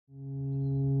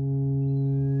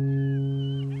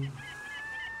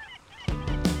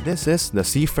This is the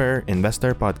Seafarer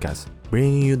Investor Podcast,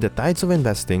 bringing you the tides of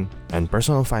investing and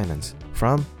personal finance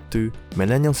from to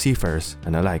millennial seafarers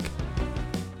and alike.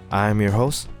 I'm your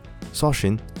host,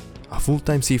 Soshin, a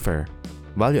full-time seafarer,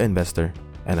 value investor,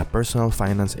 and a personal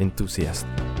finance enthusiast.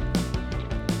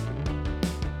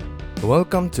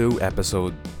 Welcome to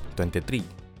episode 23.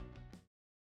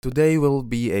 Today will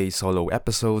be a solo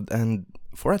episode, and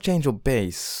for a change of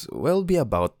pace, will be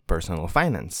about personal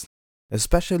finance,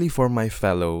 especially for my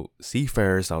fellow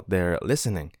seafarers out there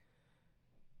listening.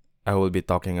 I will be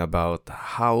talking about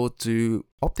how to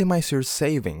optimize your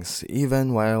savings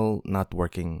even while not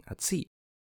working at sea.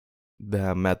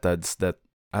 The methods that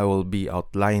I will be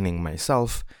outlining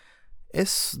myself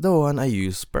is the one I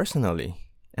use personally,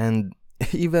 and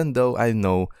even though I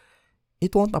know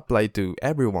it won't apply to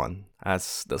everyone,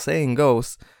 as the saying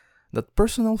goes, that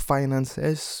personal finance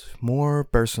is more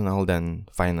personal than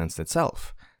finance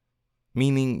itself.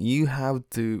 Meaning you have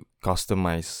to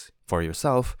customize for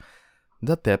yourself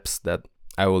the tips that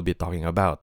I will be talking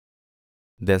about.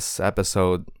 This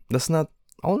episode does not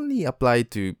only apply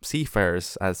to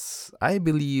seafarers, as I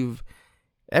believe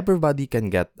everybody can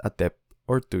get a tip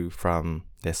or two from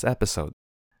this episode.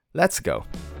 Let's go!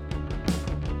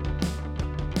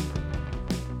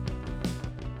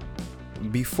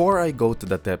 Before I go to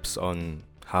the tips on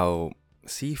how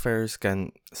seafarers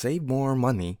can save more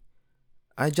money,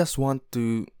 I just want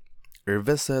to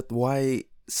revisit why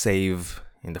save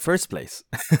in the first place.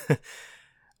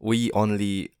 We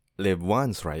only live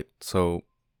once, right? So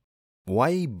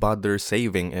why bother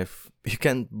saving if you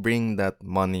can bring that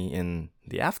money in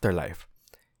the afterlife,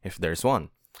 if there's one?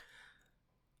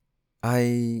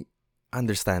 I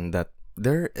understand that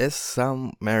there is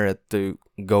some merit to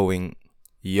going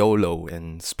YOLO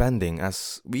in spending,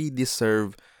 as we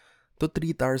deserve to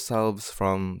treat ourselves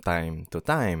from time to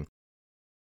time.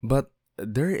 But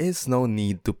there is no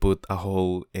need to put a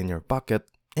hole in your pocket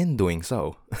in doing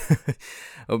so.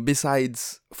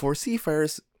 Besides, for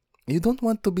seafarers, you don't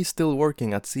want to be still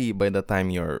working at sea by the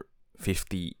time you're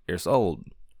 50 years old,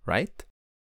 right?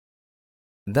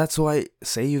 That's why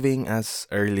saving as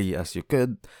early as you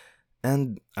could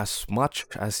and as much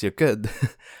as you could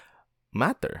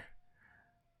matter.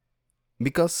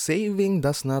 Because saving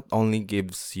does not only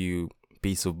gives you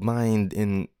peace of mind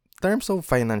in terms of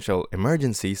financial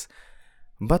emergencies,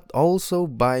 but also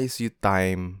buys you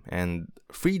time and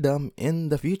freedom in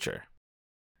the future.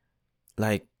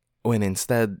 Like when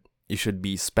instead you should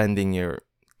be spending your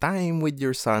time with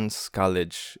your son's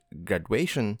college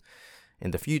graduation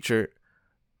in the future,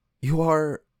 you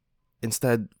are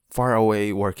instead far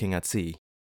away working at sea.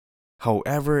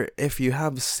 However, if you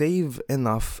have saved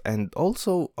enough and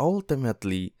also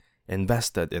ultimately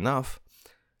invested enough,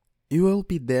 you will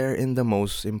be there in the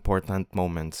most important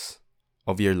moments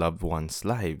of your loved ones'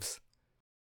 lives.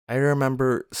 I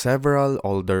remember several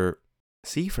older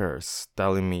seafarers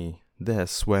telling me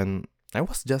this when I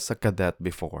was just a cadet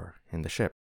before in the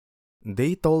ship.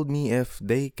 They told me if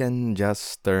they can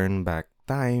just turn back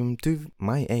time to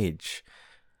my age,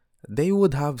 they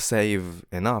would have saved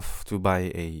enough to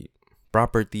buy a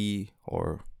property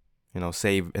or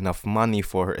save enough money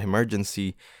for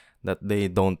emergency that they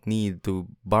don't need to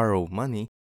borrow money,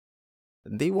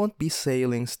 they won't be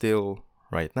sailing still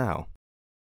right now.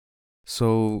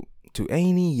 So to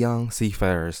any young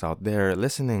seafarers out there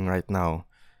listening right now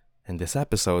in this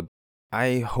episode,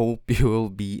 I hope you will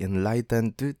be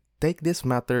enlightened to take this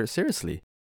matter seriously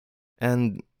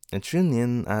and tune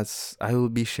in, as I will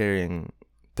be sharing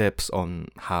tips on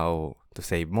how to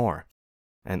save more.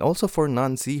 And also for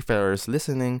non-seafarers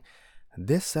listening,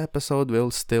 this episode will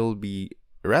still be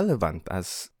relevant,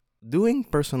 as doing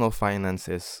personal finance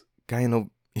is kind of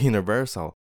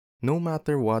universal, no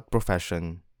matter what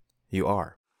profession you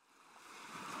are.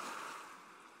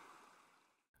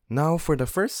 Now for the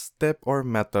first tip or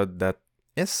method that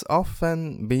is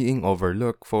often being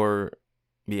overlooked for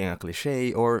being a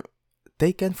cliche or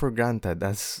taken for granted,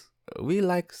 as we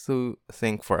like to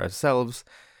think for ourselves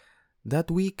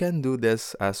that we can do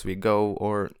this as we go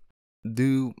or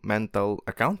do mental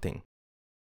accounting.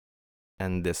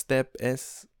 And this tip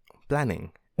is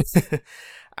planning.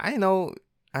 I know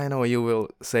you will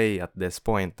say at this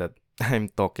point that I'm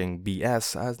talking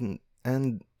BS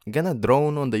and gonna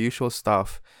drone on the usual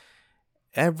stuff,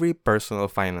 every personal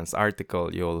finance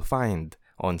article you'll find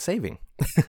on saving.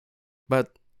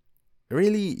 But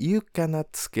really, you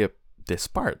cannot skip this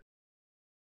part.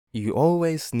 You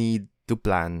always need to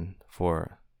plan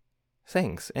for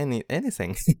things,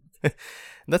 anything.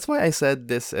 That's why I said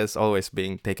this is always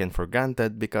being taken for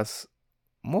granted, because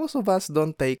most of us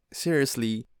don't take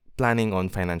seriously planning on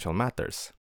financial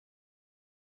matters.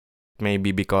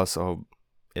 Maybe because of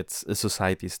it's a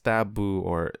society's taboo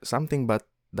or something, but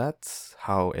that's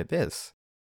how it is.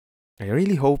 I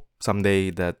really hope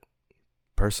someday that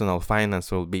personal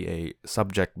finance will be a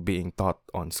subject being taught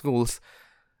on schools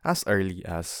as early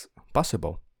as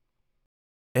possible.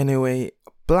 Anyway,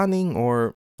 planning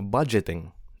or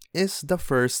budgeting is the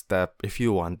first step if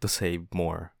you want to save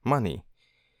more money.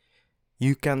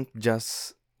 You can't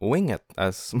just wing it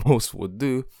as most would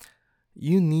do.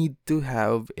 You need to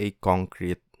have a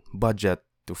concrete budget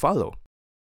to follow.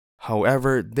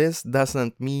 However, this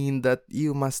doesn't mean that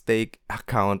you must take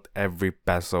account every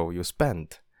peso you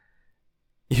spend.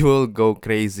 You will go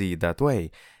crazy that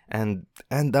way and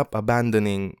end up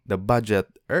abandoning the budget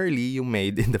early you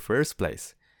made in the first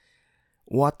place.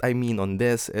 What I mean on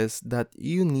this is that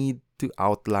you need to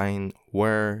outline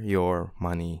where your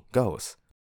money goes.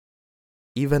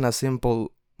 Even a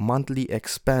simple monthly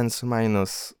expense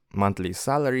minus monthly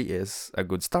salary is a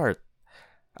good start,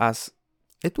 as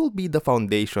it will be the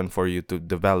foundation for you to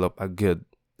develop a good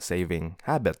saving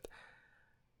habit.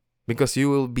 Because you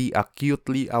will be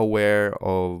acutely aware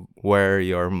of where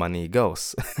your money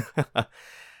goes.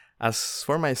 As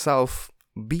for myself,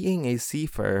 being a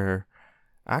seafarer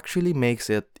actually makes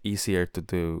it easier to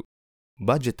do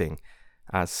budgeting,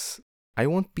 as I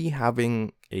won't be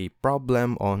having a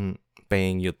problem on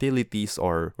paying utilities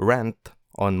or rent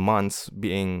on months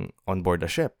being on board a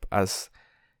ship, as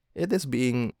it is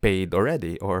being paid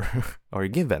already or or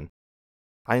given.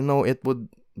 I know it would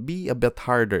be a bit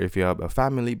harder if you have a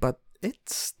family, but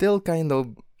it's still kind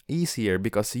of easier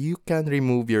because you can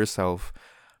remove yourself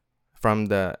from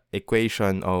the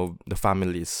equation of the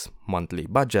family's monthly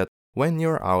budget when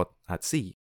you're out at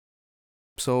sea.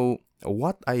 So,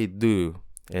 what I do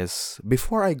is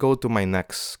before I go to my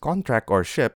next contract or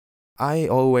ship, I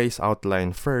always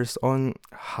outline first on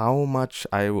how much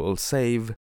I will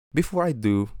save before I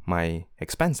do my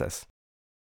expenses.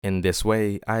 In this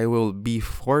way, I will be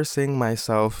forcing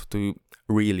myself to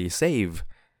really save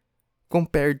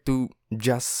compared to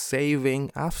just saving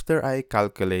after I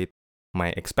calculate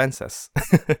my expenses.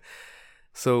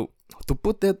 So, to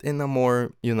put it in a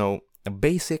more, a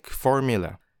basic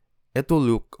formula, it will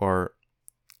look or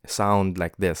sound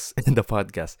like this in the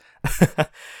podcast.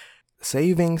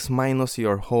 Savings minus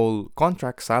your whole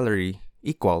contract salary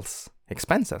equals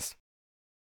expenses.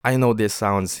 I know this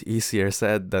sounds easier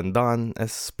said than done,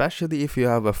 especially if you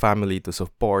have a family to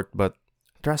support, but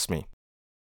trust me,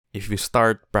 if you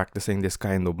start practicing this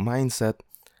kind of mindset,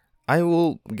 I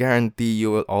will guarantee you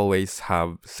will always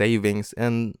have savings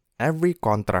in every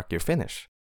contract you finish.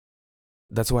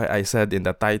 That's why I said in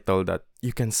the title that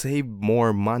you can save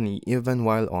more money even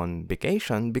while on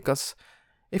vacation, because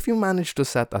if you manage to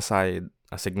set aside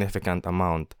a significant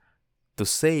amount to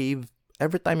save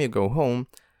every time you go home,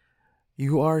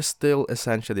 you are still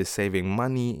essentially saving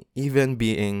money even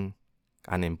being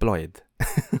unemployed.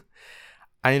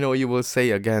 I know you will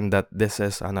say again that this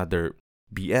is another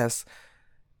BS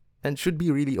and should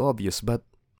be really obvious, but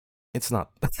it's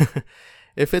not.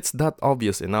 If it's that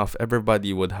obvious enough,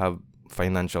 everybody would have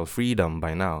financial freedom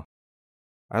by now.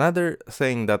 Another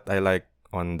thing that I like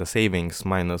on the savings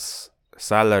minus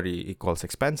salary equals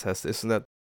expenses is that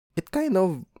it kind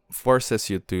of forces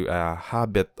you to a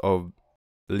habit of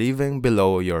living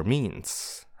below your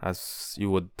means, as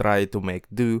you would try to make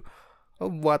do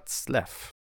of what's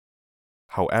left.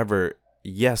 However,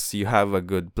 yes, you have a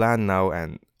good plan now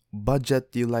and budget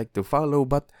you like to follow,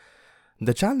 but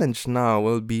the challenge now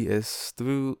will be is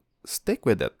to stick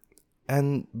with it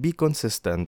and be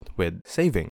consistent with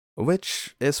saving,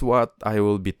 which is what I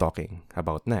will be talking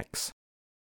about next.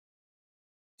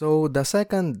 So the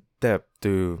second tip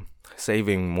to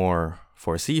saving more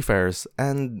for seafarers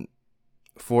and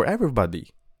for everybody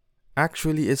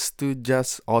actually is to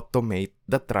just automate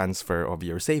the transfer of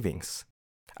your savings.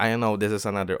 I know this is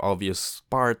another obvious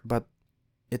part, but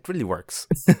it really works.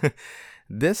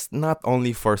 This not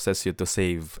only forces you to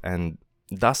save and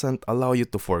doesn't allow you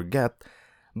to forget,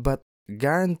 but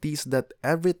guarantees that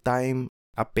every time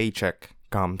a paycheck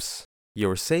comes,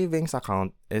 your savings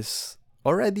account is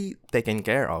already taken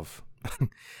care of.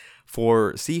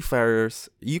 For seafarers,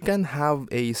 you can have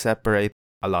a separate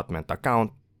allotment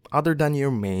account other than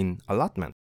your main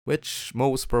allotment, which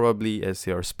most probably is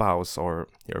your spouse or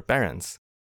your parents.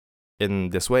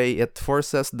 In this way, it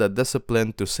forces the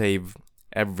discipline to save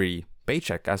every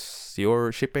paycheck as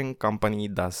your shipping company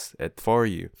does it for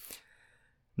you.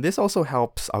 This also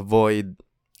helps avoid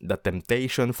the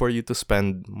temptation for you to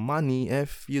spend money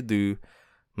if you do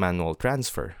manual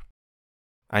transfer.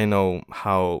 I know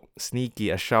how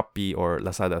sneaky a Shopee or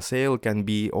Lazada sale can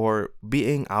be, or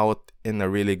being out in a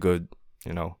really good,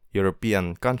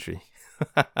 European country.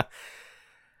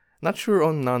 Not sure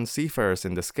on non-seafarers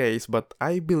in this case, but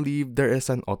I believe there is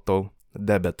an auto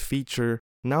debit feature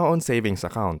now on savings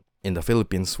account in the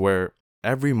Philippines where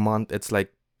every month it's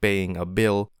like paying a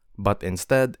bill, but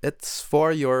instead it's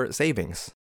for your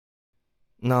savings.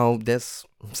 Now, this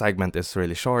segment is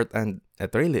really short, and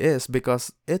it really is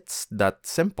because it's that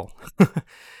simple.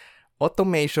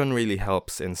 Automation really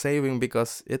helps in saving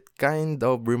because it kind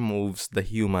of removes the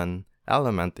human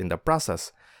element in the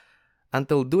process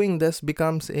until doing this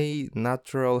becomes a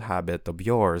natural habit of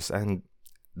yours, and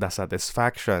the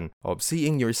satisfaction of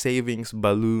seeing your savings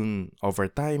balloon over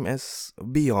time is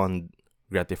beyond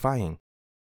gratifying.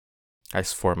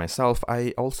 As for myself,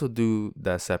 I also do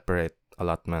the separate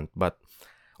allotment, but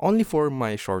only for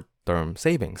my short-term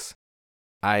savings.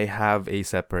 I have a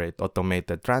separate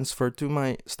automated transfer to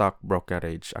my stock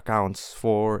brokerage accounts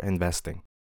for investing.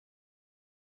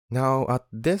 Now, at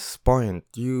this point,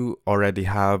 you already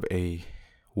have a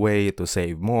way to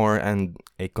save more and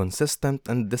a consistent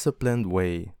and disciplined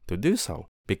way to do so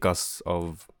because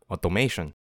of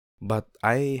automation. But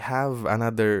I have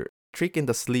another trick in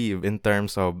the sleeve in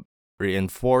terms of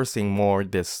reinforcing more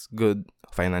this good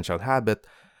financial habit,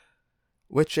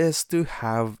 which is to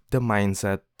have the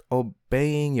mindset of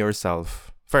paying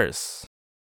yourself first.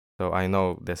 So I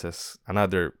know this is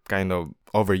another kind of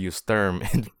overused term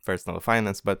in personal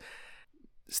finance, but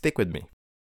stick with me.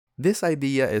 This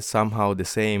idea is somehow the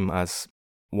same as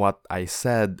what I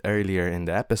said earlier in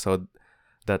the episode,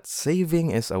 that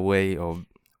saving is a way of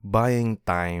buying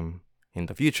time in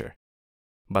the future.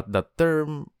 But the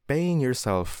term paying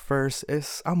yourself first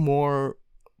is a more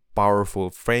powerful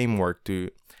framework to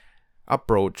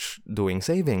approach doing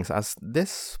savings, as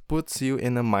this puts you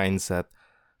in a mindset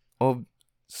of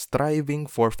striving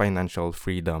for financial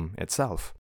freedom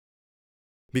itself.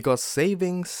 Because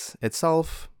savings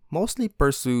itself mostly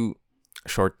pursue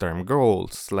short-term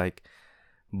goals like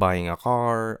buying a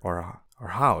car or a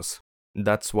house.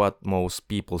 That's what most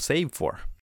people save for.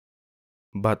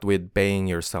 But with paying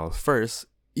yourself first,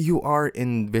 you are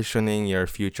envisioning your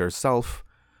future self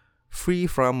free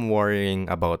from worrying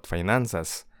about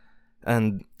finances,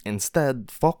 and instead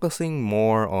focusing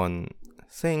more on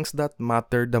things that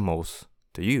matter the most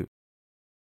to you.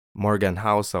 Morgan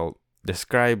Housel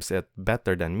describes it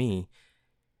better than me.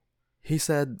 He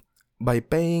said, by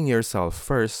paying yourself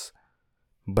first,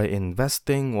 by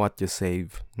investing what you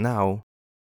save now,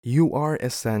 you are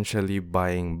essentially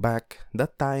buying back the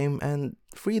time and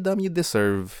freedom you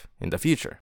deserve in the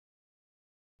future.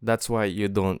 That's why you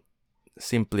don't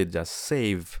simply just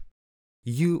save,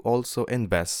 you also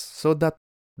invest so that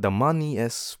the money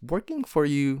is working for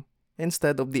you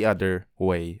instead of the other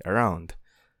way around.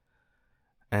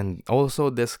 And also,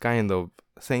 this kind of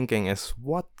thinking is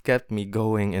what kept me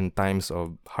going in times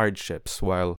of hardships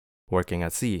while working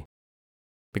at sea.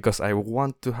 Because I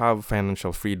want to have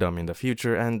financial freedom in the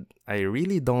future, and I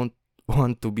really don't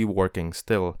want to be working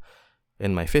still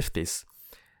in my 50s.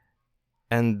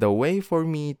 And the way for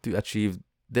me to achieve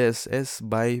this is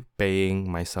by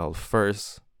paying myself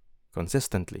first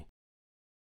consistently.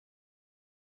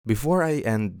 Before I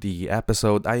end the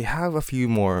episode, I have a few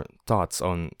more thoughts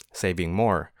on saving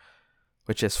more,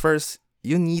 which is first,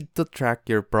 you need to track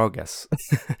your progress.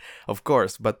 Of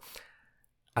course, but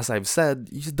as I've said,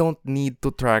 you don't need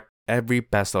to track every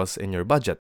pesos in your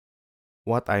budget.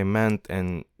 What I meant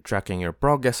in tracking your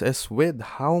progress is with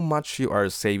how much you are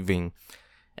saving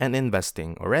and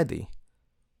investing already.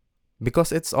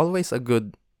 Because it's always a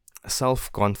good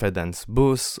self-confidence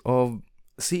boost of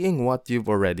seeing what you've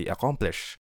already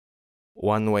accomplished.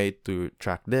 One way to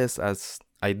track this, as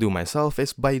I do myself,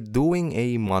 is by doing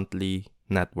a monthly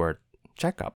net worth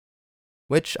checkup,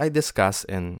 which I discuss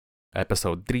in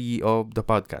episode 3 of the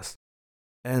podcast.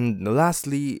 And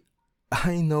lastly,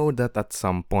 I know that at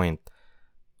some point,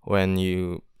 when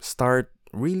you start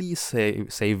really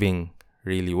saving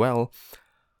really well,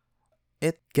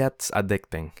 it gets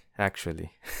addicting,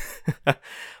 actually.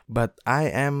 But I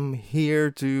am here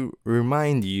to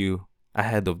remind you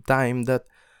ahead of time that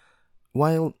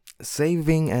while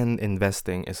saving and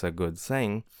investing is a good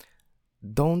thing,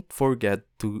 don't forget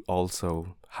to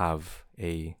also have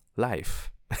a life.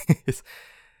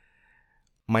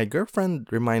 My girlfriend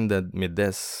reminded me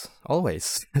this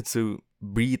always, to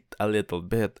breathe a little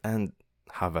bit and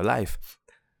have a life.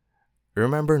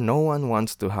 Remember, no one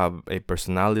wants to have a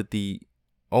personality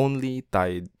only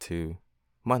tied to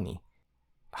money.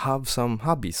 Have some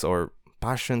hobbies or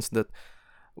passions that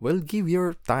will give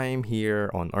your time here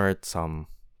on earth some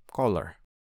color.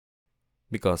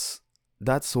 Because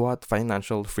that's what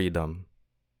financial freedom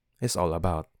is all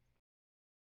about.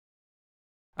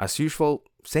 As usual,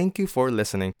 thank you for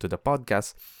listening to the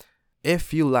podcast.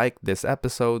 If you like this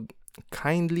episode,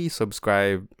 kindly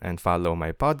subscribe and follow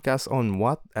my podcast on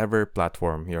whatever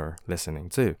platform you're listening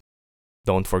to.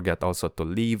 Don't forget also to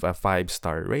leave a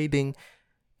 5-star rating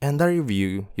and a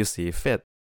review you see fit,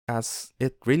 as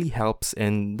it really helps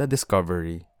in the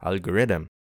discovery algorithm.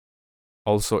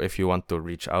 Also, if you want to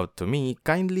reach out to me,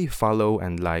 kindly follow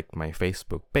and like my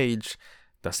Facebook page,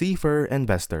 the Seafarer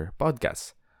Investor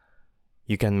Podcast.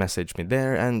 You can message me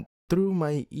there and through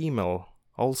my email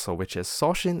also, which is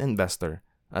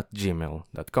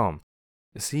soshininvestor@gmail.com.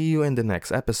 See you in the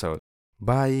next episode.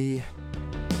 Bye!